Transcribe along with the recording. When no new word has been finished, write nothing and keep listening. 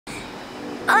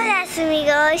Hola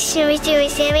amigos, shimmy.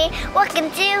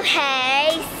 Welcome to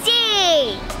Hey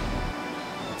C.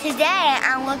 Today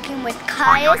I'm working with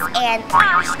Kosh and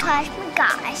Kosh, my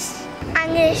gosh. I'm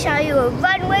going to show you a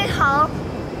runway haul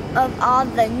of all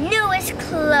the newest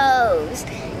clothes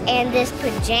and this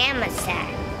pajama set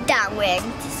that I'm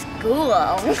wearing to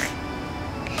school.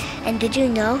 And did you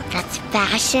know that's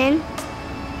fashion?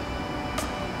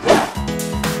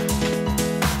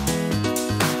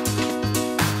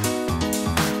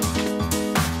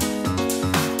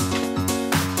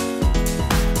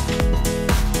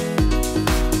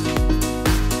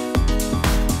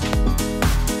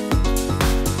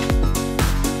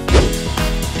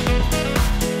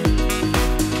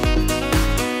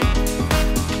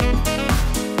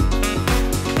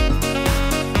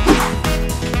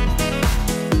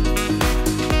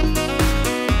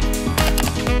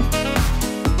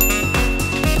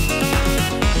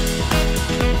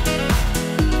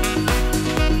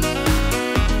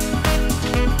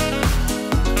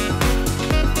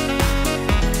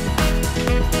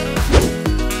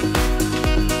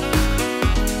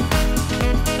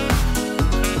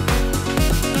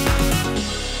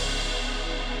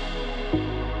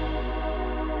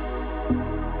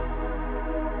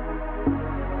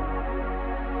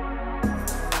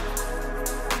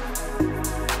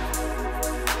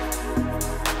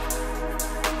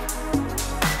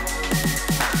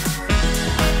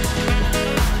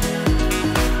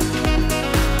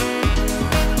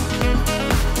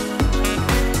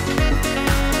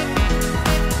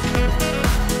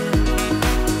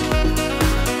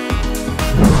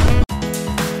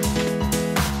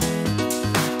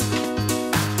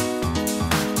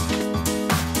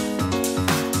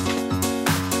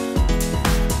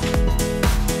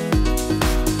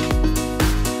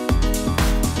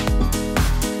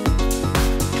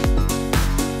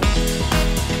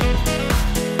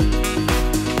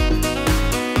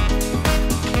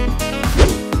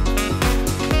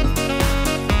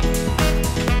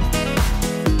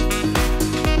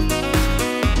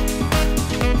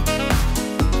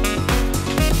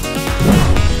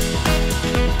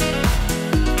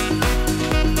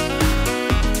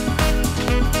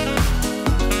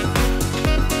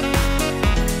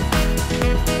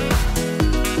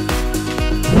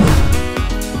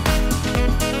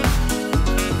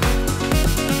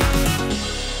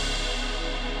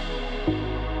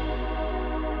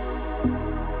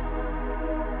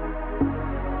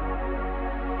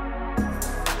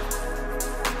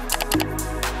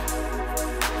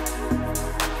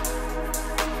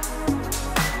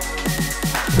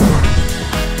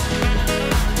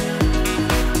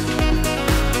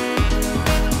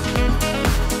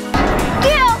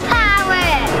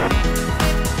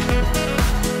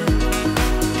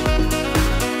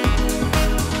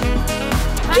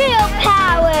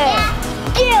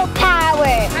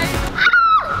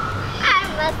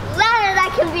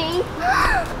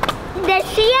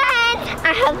 That's the end.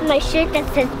 I have my shirt that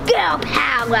says girl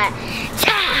power.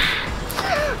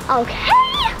 Okay,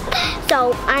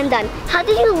 so I'm done. How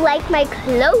did you like my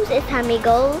clothes,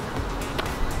 amigos?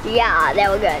 Yeah, they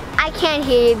were good. I can't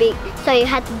hear you, so you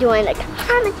have to do it like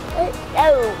comment.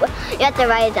 Oh, you have to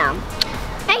write it down.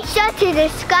 Make sure to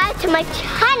subscribe to my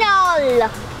channel.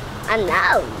 I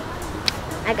know.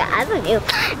 I got avenue.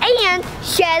 And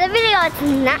share the video. It's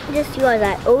not just yours.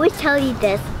 I always tell you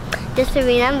this. Just to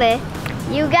remember,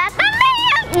 you got the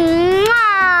video.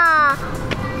 Mwah!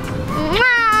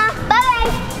 Mwah!